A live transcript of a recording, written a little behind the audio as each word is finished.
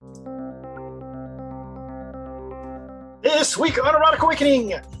This week on Erotic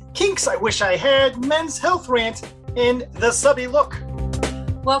Awakening, kinks I wish I had, men's health rant, and the subby look.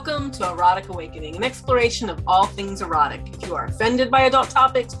 Welcome to Erotic Awakening, an exploration of all things erotic. If you are offended by adult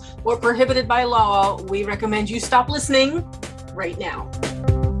topics or prohibited by law, we recommend you stop listening right now.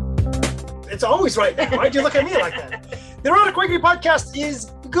 It's always right now. Why'd you look at me like that? The Erotic Awakening podcast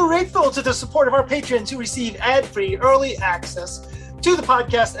is grateful to the support of our patrons who receive ad-free early access to the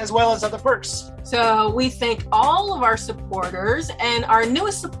podcast as well as other perks. So we thank all of our supporters and our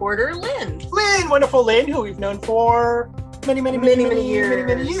newest supporter, Lynn. Lynn, wonderful Lynn, who we've known for many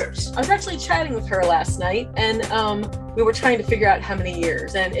years. I was actually chatting with her last night, and we were trying to figure out how many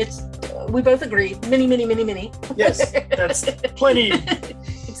years, and it's we both agree, many. Yes, that's plenty.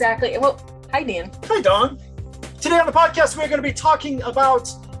 Exactly. Well, hi, Dan. Hi, Dawn. Today on the podcast, we're going to be talking about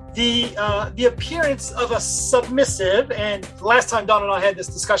the appearance of a submissive. And last time Dawn and I had this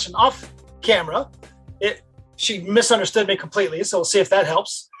discussion off camera, she misunderstood me completely. So we'll see if that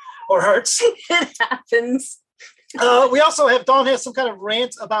helps or hurts. It happens. We also have Dawn has some kind of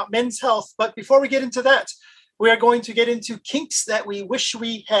rant about men's health. But before we get into that, we are going to get into kinks that we wish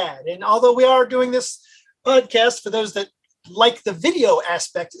we had. And although we are doing this podcast for those that like the video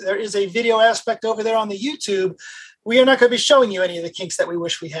aspect, there is a video aspect over there on the YouTube. We are not going to be showing you any of the kinks that we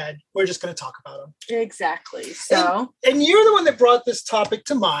wish we had. We're just going to talk about them. Exactly. So, and you're the one that brought this topic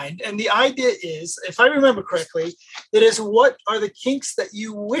to mind. And the idea is, if I remember correctly, it is what are the kinks that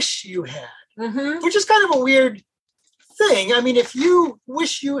you wish you had? Mm-hmm. Which is kind of a weird thing. I mean, if you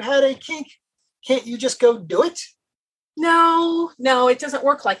wish you had a kink, can't you just go do it? No, it doesn't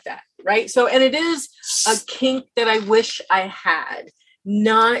work like that, right? So, and it is a kink that I wish I had,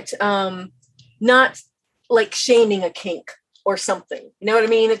 not like shaming a kink or something. You know what I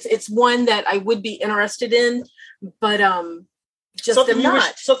mean? It's one that I would be interested in, but just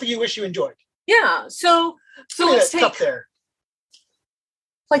something you wish you enjoyed. Yeah. So let's take cup there.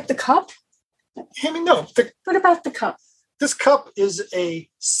 Like the cup? I mean, no. What about the cup? This cup is a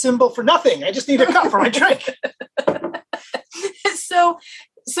symbol for nothing. I just need a cup for my drink.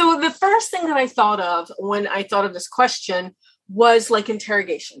 So the first thing that I thought of when I thought of this question was like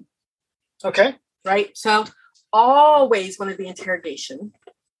interrogation. Okay. Right. So always want to be interrogation.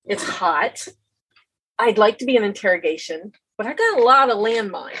 It's hot. I'd like to be an interrogation, but I got a lot of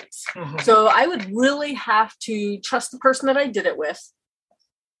landmines. Mm-hmm. So I would really have to trust the person that I did it with.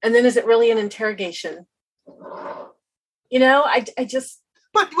 And then is it really an interrogation? You know, I just...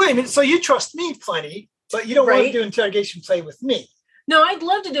 But wait a minute. So you trust me plenty, but you don't want to do interrogation play with me. No, I'd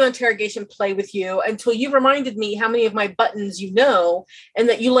love to do interrogation play with you until you reminded me how many of my buttons you know and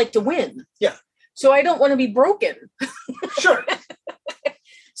that you like to win. Yeah. So I don't want to be broken. Sure.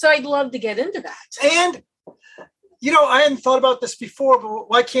 So I'd love to get into that. And, you know, I hadn't thought about this before, but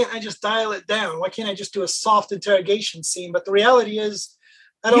why can't I just dial it down? Why can't I just do a soft interrogation scene? But the reality is,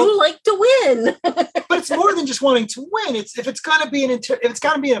 you like to win. But it's more than just wanting to win. If it's got to be an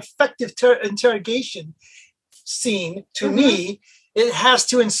effective interrogation scene to me, it has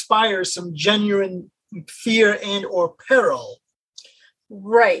to inspire some genuine fear and or peril.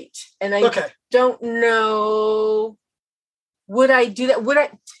 Right. And I don't know, would I do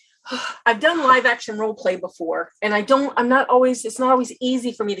that? I've done live action role play before, and it's not always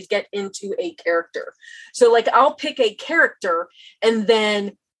easy for me to get into a character. So like I'll pick a character and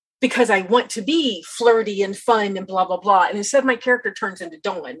then because I want to be flirty and fun and blah, blah, blah. And instead my character turns into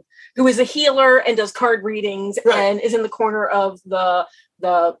Dawn, who is a healer and does card readings and is in the corner of the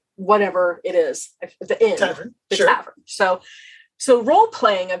whatever it is, the inn, tavern. Tavern. So role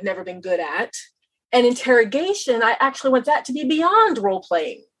playing, I've never been good at. And interrogation, I actually want that to be beyond role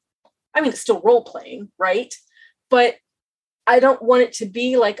playing. I mean, it's still role playing, right? But I don't want it to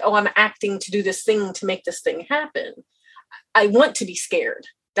be like, oh, I'm acting to do this thing to make this thing happen. I want to be scared.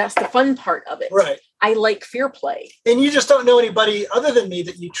 That's the fun part of it. Right. I like fear play. And you just don't know anybody other than me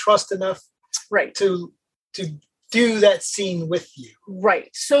that you trust enough to do that scene with you. Right.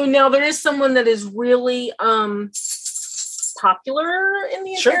 So now there is someone that is really popular in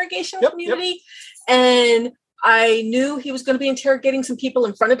the interrogation community. Yep. And I knew he was going to be interrogating some people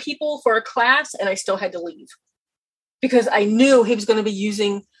in front of people for a class, and I still had to leave because I knew he was going to be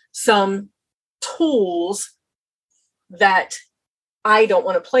using some tools that I don't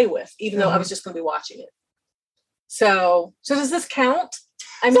want to play with, even though I was just going to be watching it. So does this count?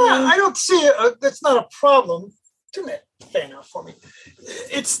 I mean, I don't see it. That's not a problem. Turn that fan off for me.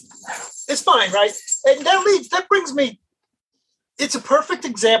 It's fine, right? And that brings me. It's a perfect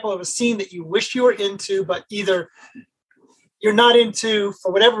example of a scene that you wish you were into, but either you're not into,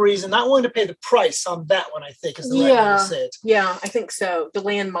 for whatever reason, not willing to pay the price on that one, I think is the right way to say it. Yeah, I think so. The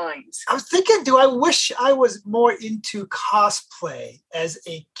landmines. I was thinking, do I wish I was more into cosplay as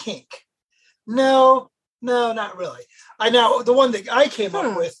a kink? No, not really. The one that I came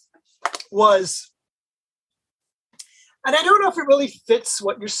up with was, and I don't know if it really fits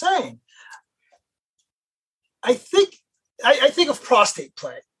what you're saying. I think of prostate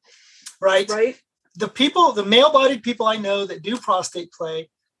play, right? Right. The male-bodied people I know that do prostate play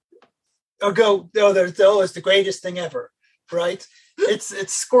it's the greatest thing ever, right? It's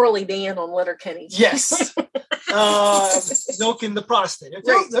Squirrely Dan on Letterkenny. Yes. Milking the prostate.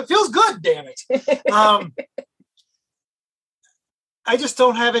 It feels good, damn it. I just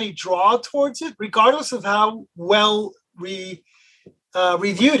don't have any draw towards it, regardless of how well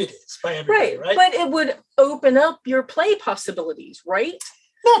reviewed it is by everybody, right? But it would open up your play possibilities, right?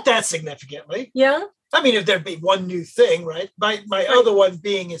 Not that significantly. Yeah. I mean, if there'd be one new thing, right? My other one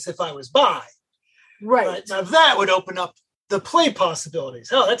being is if I was bi. Right. Now that would open up the play possibilities.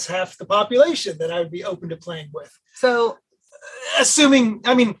 Oh, that's half the population that I would be open to playing with. So, assuming,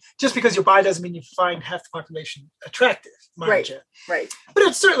 just because you're bi doesn't mean you find half the population attractive, mind you. Right. But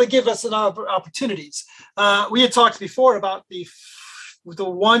it'd certainly give us an opportunities. We had talked before about the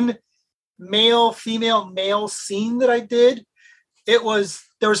one male scene that I did. There was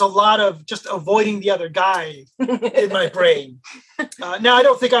a lot of just avoiding the other guy in my brain. Now, I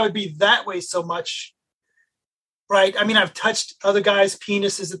don't think I would be that way so much, right? I mean, I've touched other guys'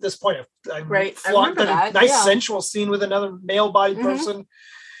 penises at this point. I've done a nice sensual scene with another male-bodied person,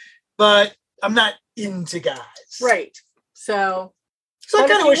 but I'm not into guys. Right. So I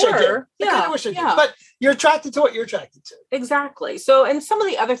kind of wish I did. But you're attracted to what you're attracted to. Exactly. So, and some of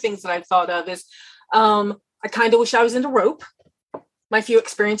the other things that I've thought of is I kind of wish I was into rope. My few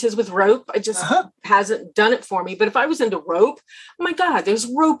experiences with rope, I just hasn't done it for me. But if I was into rope, oh my God, there's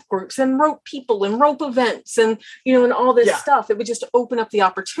rope groups and rope people and rope events and, and all this stuff. It would just open up the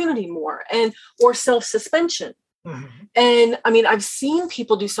opportunity more or self-suspension. Mm-hmm. And I mean, I've seen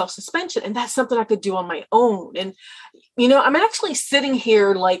people do self-suspension and that's something I could do on my own. And, I'm actually sitting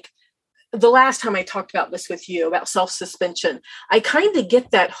here like, the last time I talked about this with you about self-suspension, I kind of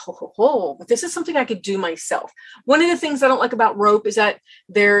get that, but this is something I could do myself. One of the things I don't like about rope is that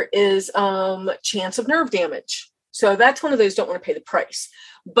there is chance of nerve damage. So that's one of those don't want to pay the price.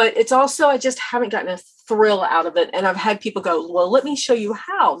 But it's also, I just haven't gotten a thrill out of it. And I've had people go, well, let me show you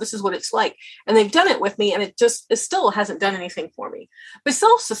how. This is what it's like. And they've done it with me and it still hasn't done anything for me. But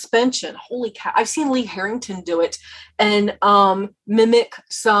self-suspension, holy cow. I've seen Lee Harrington do it and mimic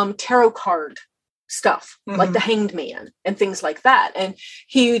some tarot card stuff, like the Hanged Man and things like that. And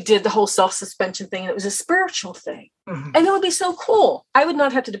he did the whole self-suspension thing and it was a spiritual thing. And it would be so cool. I would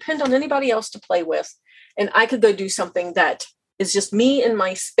not have to depend on anybody else to play with. And I could go do something that is just me in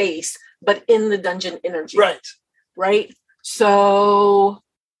my space, but in the dungeon energy. Right. So,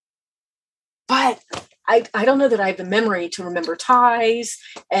 but I don't know that I have the memory to remember ties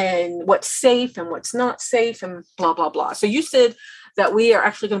and what's safe and what's not safe and blah, blah, blah. So you said that we are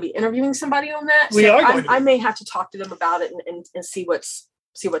actually going to be interviewing somebody on that. I may have to talk to them about it and see what's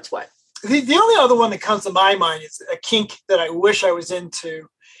what. The only other one that comes to my mind is a kink that I wish I was into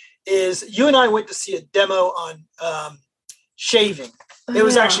is you and I went to see a demo on shaving. It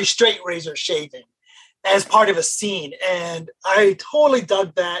was actually straight razor shaving as part of a scene. And I totally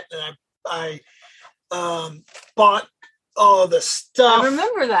dug that. And I bought all the stuff. I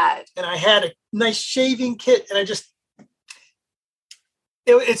remember that. And I had a nice shaving kit. And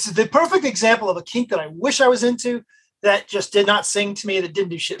it's the perfect example of a kink that I wish I was into that just did not sing to me, that didn't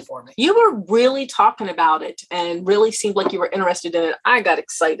do shit for me. You were really talking about it and really seemed like you were interested in it. I got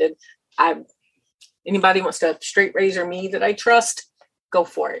excited. Anybody wants to straight razor me that I trust, go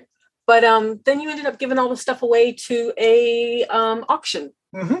for it. But then you ended up giving all the stuff away to a auction.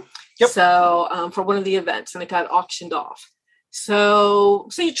 Mm-hmm. Yep. So for one of the events, and it got auctioned off. So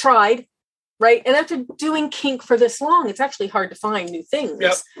you tried, right? And after doing kink for this long, it's actually hard to find new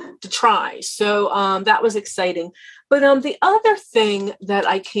things to try. So that was exciting. But the other thing that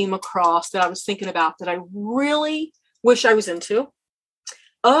I came across that I was thinking about that I really wish I was into,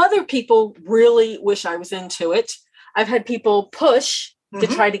 other people really wish I was into it. I've had people push to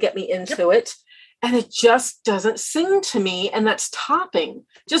try to get me into it. And it just doesn't sing to me. And that's topping,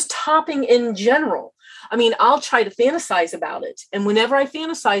 just topping in general. I mean, I'll try to fantasize about it. And whenever I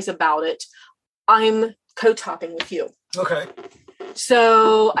fantasize about it, I'm co-topping with you. Okay.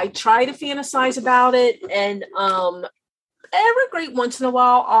 So I try to fantasize about it. And every great once in a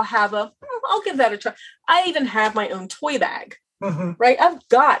while, I'll give that a try. I even have my own toy bag, right? I've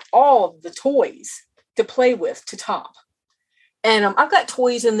got all the toys to play with to top. And I've got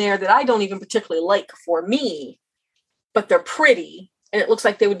toys in there that I don't even particularly like for me, but they're pretty. And it looks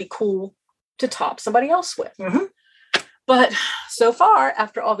like they would be cool to top somebody else with. Mm-hmm. But so far,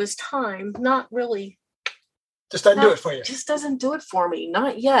 after all this time, not really. Just doesn't do it for you. Just doesn't do it for me.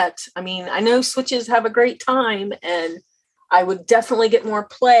 Not yet. I mean, I know Switches have a great time, and I would definitely get more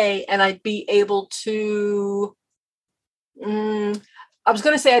play, and I'd be able to... I was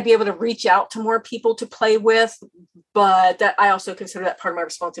going to say I'd be able to reach out to more people to play with, but that I also consider that part of my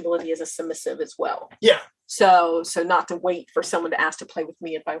responsibility as a submissive as well. Yeah. So not to wait for someone to ask to play with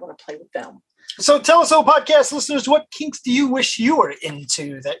me if I want to play with them. So tell us, podcast listeners, what kinks do you wish you were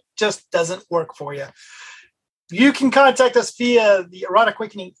into that just doesn't work for you? You can contact us via the Erotic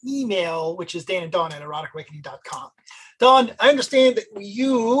Awakening email, which is Dan and Dawn at eroticawakening.com. Dawn, I understand that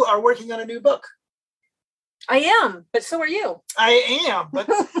you are working on a new book. I am, but so are you. I am, but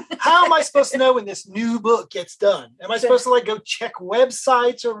how am I supposed to know when this new book gets done? Am I supposed to go check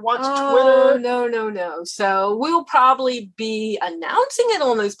websites or watch Twitter? No. So we'll probably be announcing it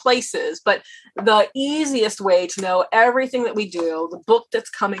on those places, but the easiest way to know everything that we do, the book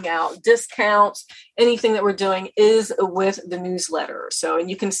that's coming out, discounts, anything that we're doing is with the newsletter. So, and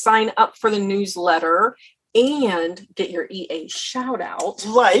you can sign up for the newsletter and get your EA shout out.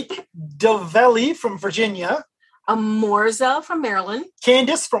 Like Dovelli from Virginia. Amorza from Maryland.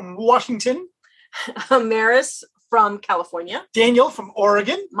 Candace from Washington. Maris from California. Daniel from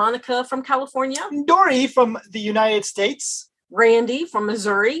Oregon. Monica from California. Dory from the United States. Randy from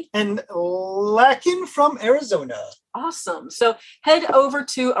Missouri. And Lakin from Arizona. Awesome. So head over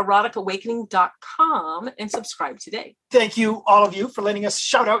to eroticawakening.com and subscribe today. Thank you, all of you, for letting us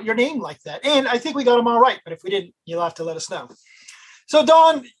shout out your name like that. And I think we got them all right, but if we didn't, you'll have to let us know. So,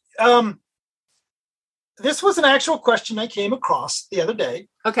 Dawn, this was an actual question I came across the other day.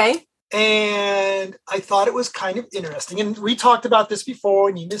 Okay. And I thought it was kind of interesting. And we talked about this before,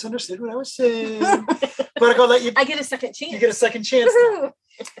 and you misunderstood what I was saying. But I'm going to let you... I get a second chance. You get a second chance.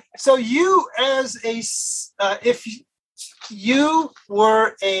 So you, as a... if you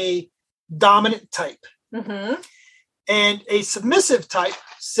were a dominant type, mm-hmm. and a submissive type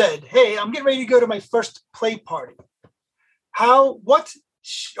said, hey, I'm getting ready to go to my first play party. Or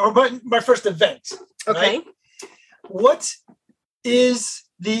my first event. Okay. Right? What is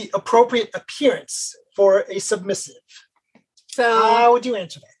the appropriate appearance for a submissive? So how would you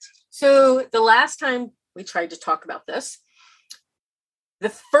answer that? So the last time we tried to talk about this, the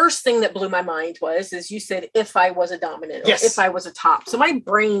first thing that blew my mind is you said, if I was a dominant, or if I was a top. So my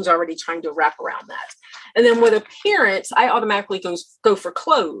brain's already trying to wrap around that. And then with appearance, I automatically go for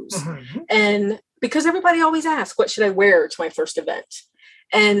clothes. Mm-hmm. And because everybody always asks, what should I wear to my first event?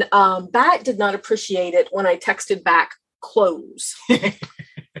 And Bat did not appreciate it when I texted back clothes.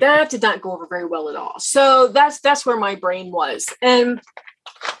 That did not go over very well at all. So that's where my brain was. But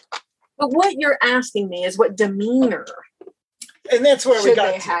what you're asking me is what demeanor. And that's where we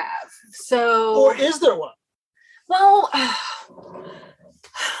got to have. So, or is there one? Well,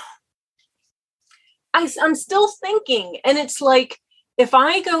 I'm still thinking, and it's like if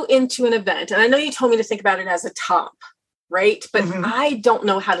I go into an event, and I know you told me to think about it as a top, right? But mm-hmm. I don't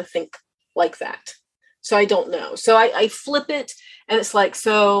know how to think like that. So I don't know. So I flip it, and it's like,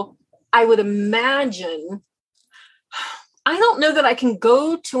 so I would imagine, I don't know that I can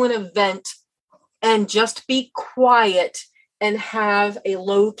go to an event and just be quiet and have a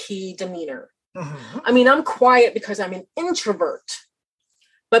low-key demeanor. Mm-hmm. I mean, I'm quiet because I'm an introvert,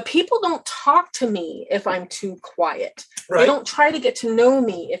 but people don't talk to me if I'm too quiet. Right. They don't try to get to know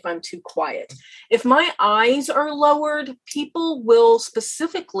me if I'm too quiet. If my eyes are lowered, people will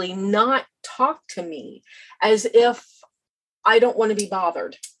specifically not talk to me as if I don't want to be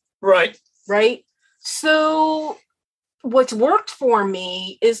bothered. Right. Right? So what's worked for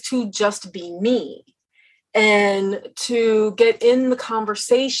me is to just be me. And to get in the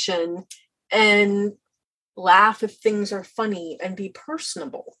conversation and laugh if things are funny and be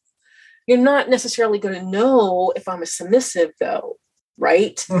personable. You're not necessarily going to know if I'm a submissive, though,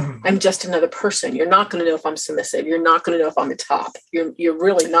 right? Mm-hmm. I'm just another person. You're not going to know if I'm submissive. You're not going to know if I'm a top. You're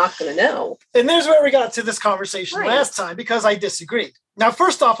really not going to know. And there's where we got to this conversation right. last time, because I disagreed. Now,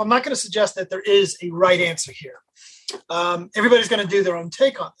 first off, I'm not going to suggest that there is a right answer here. Everybody's going to do their own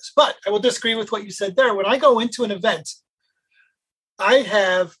take on this, but I will disagree with what you said there. When I go into an event, I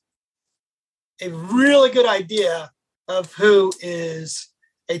have a really good idea of who is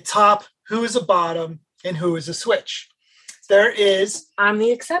a top, who is a bottom, and who is a switch. I'm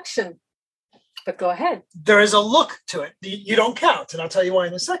the exception, but go ahead. There is a look to it. You don't count, and I'll tell you why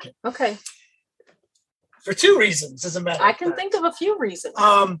in a second. Okay. For two reasons, as a matter of fact. I can think of a few reasons.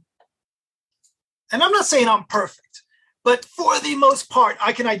 And I'm not saying I'm perfect, But for the most part,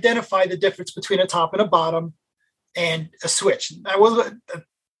 I can identify the difference between a top and a bottom and a switch. I will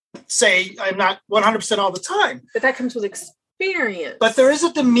say I'm not 100% all the time. But that comes with experience. But there is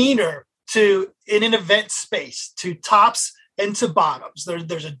a demeanor in an event space to tops and to bottoms.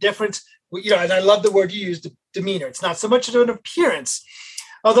 There's a difference, and I love the word you used, demeanor. It's not so much of an appearance,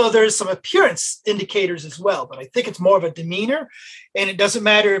 although there's some appearance indicators as well. But I think it's more of a demeanor, and it doesn't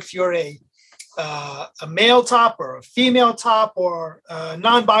matter if you're a male top or a female top or a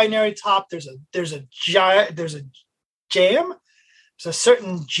non-binary top. There's a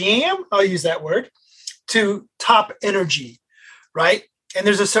certain jam, I'll use that word, to top energy, right? And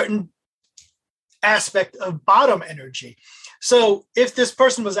there's a certain aspect of bottom energy. So if this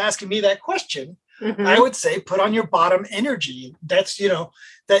person was asking me that question, I would say put on your bottom energy. That's,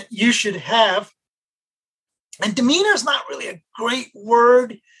 that you should have. And demeanor is not really a great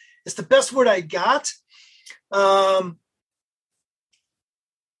word. It's the best word I got. But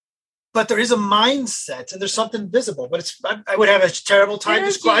there is a mindset and there's something visible, but I would have a terrible time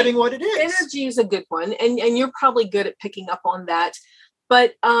describing what it is. Energy is a good one. And you're probably good at picking up on that.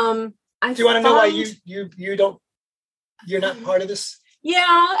 But do you want to know why you're not part of this?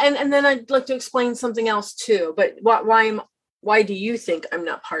 Yeah. And then I'd like to explain something else too, but why do you think I'm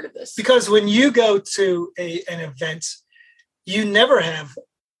not part of this? Because when you go to an event, you never have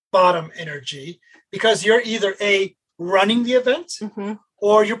bottom energy because you're either running the event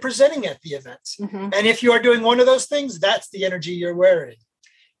or you're presenting at the event. And if you are doing one of those things, that's the energy you're wearing.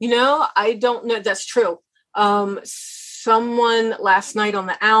 I don't know. That's true. Someone last night on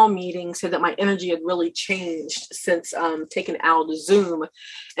the OWL meeting said that my energy had really changed since taking OWL to Zoom.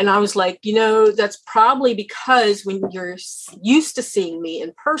 And I was like, that's probably because when you're used to seeing me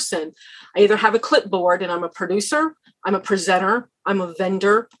in person, I either have a clipboard and I'm a producer, I'm a presenter, I'm a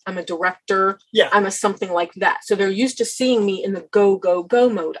vendor, I'm a director, I'm a something like that. So they're used to seeing me in the go, go, go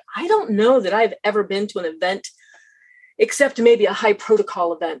mode. I don't know that I've ever been to an event, except maybe a high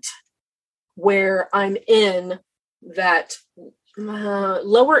protocol event where I'm in that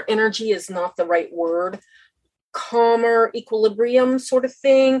lower energy is not the right word, calmer equilibrium sort of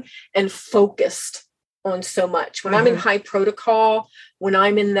thing, and focused on so much. When I'm in high protocol, when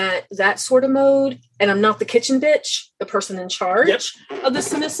I'm in that sort of mode, and I'm not the kitchen bitch, the person in charge of the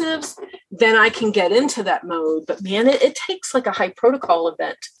submissives, then I can get into that mode. But man, it takes like a high protocol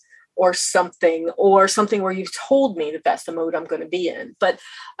event or something where you've told me that that's the mode I'm going to be in. But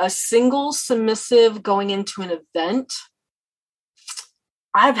a single submissive going into an event,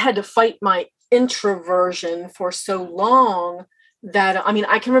 I've had to fight my introversion for so long that,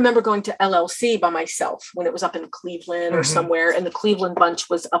 I can remember going to LLC by myself when it was up in Cleveland or somewhere, and the Cleveland bunch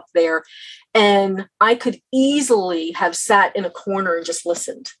was up there. And I could easily have sat in a corner and just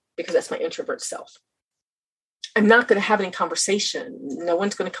listened because that's my introvert self. I'm not going to have any conversation. No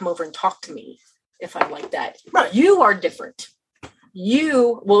one's going to come over and talk to me if I'm like that. Right. You are different.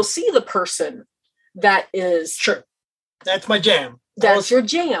 You will see the person that is... Sure. That's my jam. That's your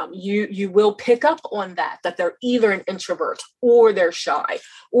jam. You will pick up on that they're either an introvert or they're shy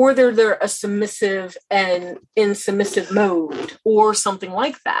or they're a submissive and in submissive mode or something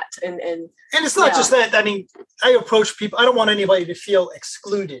like that. And it's not just that. I approach people. I don't want anybody to feel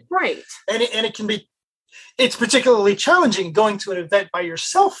excluded. Right. And it can be... It's particularly challenging going to an event by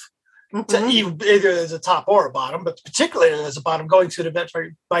yourself, to either as a top or a bottom, but particularly as a bottom, going to an event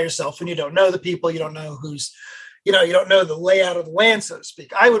by yourself and you don't know the people, you don't know who's, you don't know the layout of the land, so to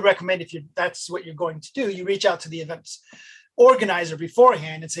speak. I would recommend if that's what you're going to do, you reach out to the event's organizer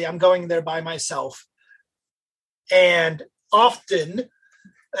beforehand and say, I'm going there by myself. And often,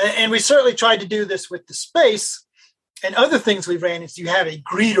 and we certainly tried to do this with the space, and other things we ran is you have a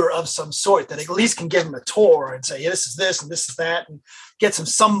greeter of some sort that at least can give them a tour and say, this is this and this is that, and get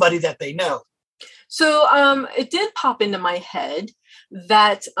somebody that they know. So it did pop into my head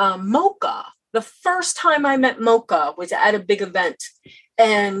that Mocha, the first time I met Mocha was at a big event.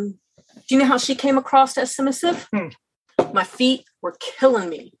 And do you know how she came across as submissive? My feet were killing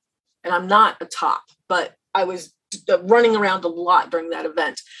me. And I'm not a top, but I was running around a lot during that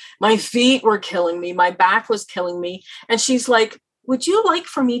event. My feet were killing me. My back was killing me. And she's like, would you like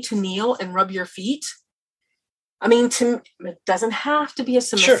for me to kneel and rub your feet? It doesn't have to be a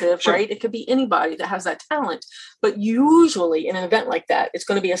submissive, sure. Right? It could be anybody that has that talent. But usually in an event like that, it's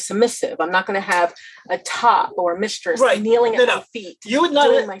going to be a submissive. I'm not going to have a top or a mistress kneeling at my feet. You would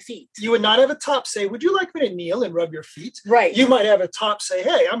not my feet. You would not have a top say, would you like me to kneel and rub your feet? Right. You might have a top say,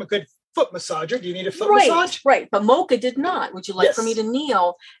 hey, I'm a good foot massager. Do you need a foot massage? Right. But Mocha did not. Would you like for me to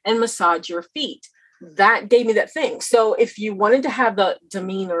kneel and massage your feet? that gave me that thing. So if you wanted to have the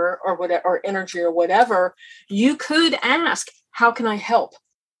demeanor or whatever, or energy or whatever, you could ask, how can I help?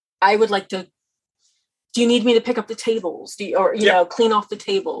 I would like to, do you need me to pick up the tables? Or clean off the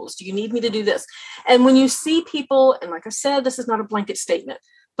tables? Do you need me to do this? And when you see people, and like I said, this is not a blanket statement,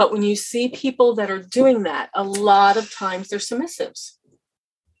 but when you see people that are doing that, a lot of times they're submissives.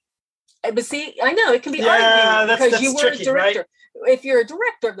 But see, I know it can be argued because you were tricky, a director. Right? If you're a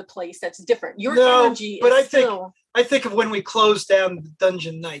director of the place, that's different. Your energy but is I think of when we closed down the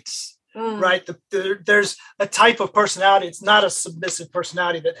Dungeon Nights, right? There's a type of personality. It's not a submissive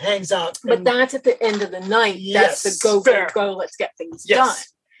personality that hangs out. But that's at the end of the night. Yes, that's the go, let's get things done.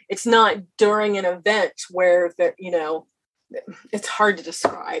 It's not during an event where it's hard to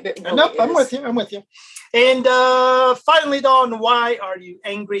describe. It really nope, I'm with you. And finally, Dawn, why are you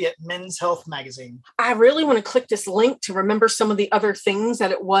angry at Men's Health magazine? I really want to click this link to remember some of the other things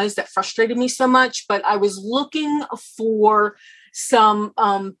that it was that frustrated me so much, but I was looking for some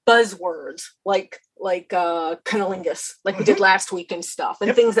buzzwords like cunnilingus, like we did last week and stuff,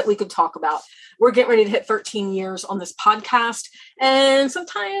 and things that we could talk about. We're getting ready to hit 13 years on this podcast, and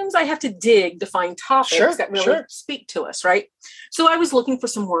sometimes I have to dig to find topics that really speak to us, right? So I was looking for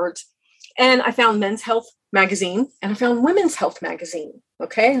some words, and I found Men's Health magazine, and I found Women's Health magazine.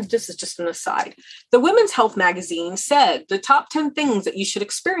 Okay, this is just an aside. The Women's Health magazine said the top 10 things that you should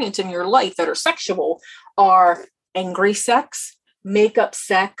experience in your life that are sexual are angry sex, makeup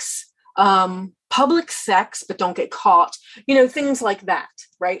sex, public sex, but don't get caught, things like that,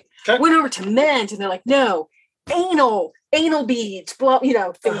 right? Okay. Went over to men's and they're like, no, anal beads, blah,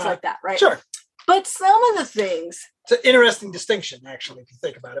 things like that, right? Sure. But some of the things. It's an interesting distinction, actually, if you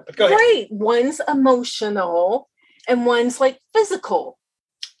think about it, but go ahead. Right. One's emotional and one's like physical.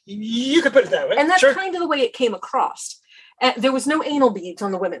 You could put it that way. And that's kind of the way it came across. And there was no anal beads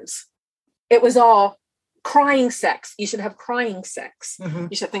on the women's. It was all crying sex. You should have crying sex. You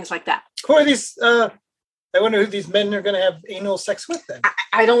should have things like that. Who are these? I wonder who these men are going to have anal sex with then.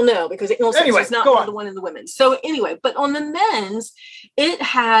 I don't know, because anal sex is not the one in the women's. So anyway, but on the men's, it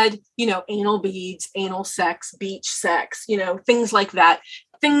had, anal beads, anal sex, beach sex, things like that,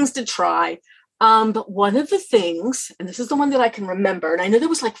 things to try. But one of the things, and this is the one that I can remember, and I know there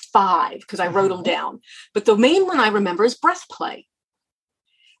was like 5 because I wrote them down, but the main one I remember is breath play.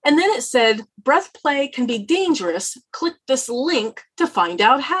 And then it said, breath play can be dangerous. Click this link to find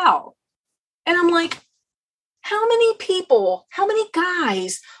out how. And I'm like, how many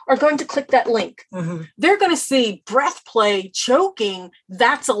guys are going to click that link? They're going to see breath play, choking,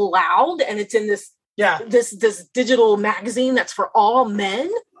 that's allowed. And it's in this digital magazine that's for all men.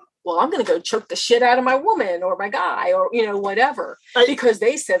 Well, I'm going to go choke the shit out of my woman or my guy or, whatever, because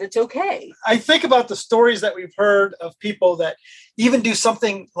they said it's okay. I think about the stories that we've heard of people that even do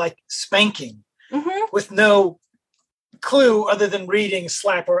something like spanking with no clue other than reading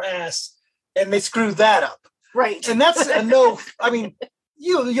slap or ass, and they screw that up. Right. And that's a no. I mean,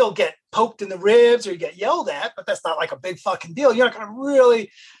 you'll get poked in the ribs or you get yelled at, but that's not like a big fucking deal. You're not going to really,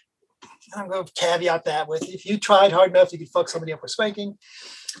 I'm going to caveat that with, if you tried hard enough, you could fuck somebody up with spanking.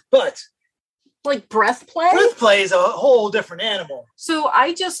 But like breath play? Breath play is a whole different animal. So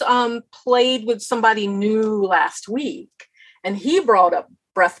I just played with somebody new last week, and he brought up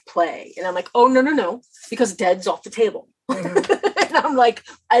breath play. And I'm like, oh, no, because dead's off the table. And I'm like,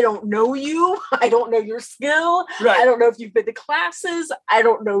 I don't know you. I don't know your skill. Right. I don't know if you've been to classes. I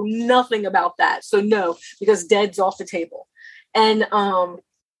don't know nothing about that. So no, because dead's off the table. And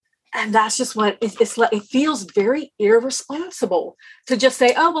that's just what it's like. It feels very irresponsible to just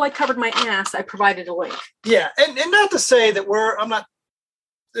say, oh, well, I covered my ass. I provided a link. Yeah. And not to say that I'm not,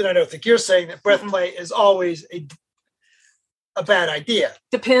 and I don't think you're saying that breath play is always a bad idea.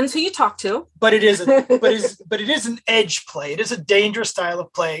 Depends who you talk to. But it is an edge play. It is a dangerous style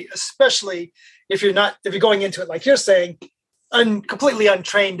of play, especially if you're going into it like you're saying, completely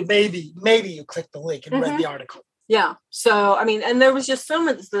untrained. Maybe you clicked the link and read the article. Yeah. So, I mean, and there was just some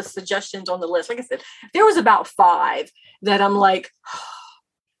of the suggestions on the list. Like I said, there was about 5 that I'm like, oh,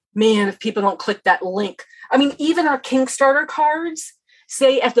 man, if people don't click that link. I mean, even our Kickstarter cards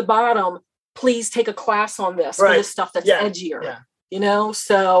say at the bottom, please take a class on this, for this stuff that's edgier,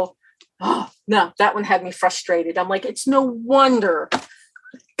 So, no, that one had me frustrated. I'm like, it's no wonder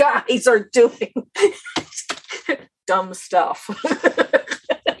guys are doing dumb stuff.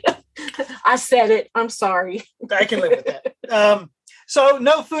 I said it. I'm sorry. I can live with that. So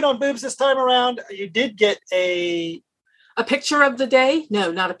no food on boobs this time around. You did get a picture of the day.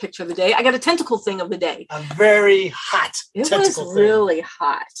 No, not a picture of the day. I got a tentacle thing of the day. A very hot tentacle thing. Really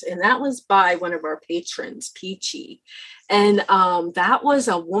hot. And that was by one of our patrons, Peachy. And that was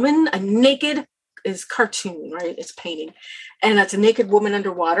a woman, a naked is cartoon, right? It's painting. And it's a naked woman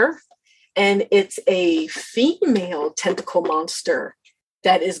underwater. And it's a female tentacle monster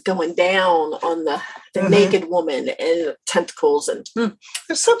that is going down on the naked woman and tentacles. And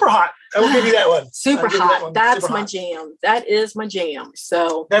it's super hot. I will give you that one. Super hot. That's my jam. That is my jam.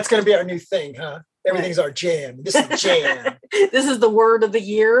 So that's going to be our new thing, huh? Everything's our jam. This is jam. This is the word of the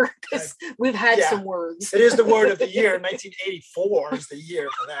year. We've had some words. It is the word of the year. 1984 is the year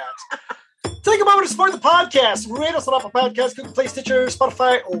for that. Take a moment to support the podcast. Rate us on Apple Podcasts, Google Play, Stitcher,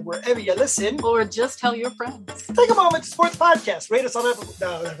 Spotify, or wherever you listen. Or just tell your friends. Take a moment to support the podcast. Rate us on Apple.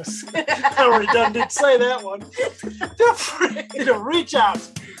 No, that was I already didn't say that one. Feel free to reach out.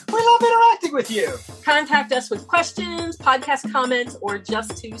 We love interacting with you. Contact us with questions, podcast comments, or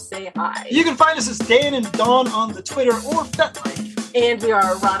just to say hi. You can find us as Dan and Dawn on the Twitter or FetLife. And we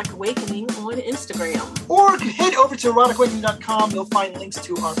are Erotic Awakening on Instagram. Or head over to eroticawakening.com. You'll find links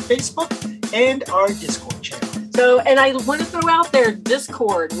to our Facebook and our Discord channel. So, and I want to throw out there,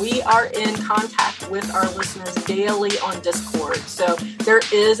 Discord. We are in contact with our listeners daily on Discord. So there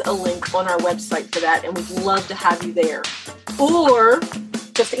is a link on our website for that, and we'd love to have you there. Or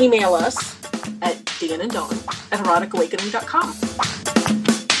just email us at dananddawn@eroticawakening.com.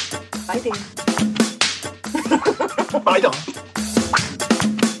 Bye, Dan. Bye, Dawn.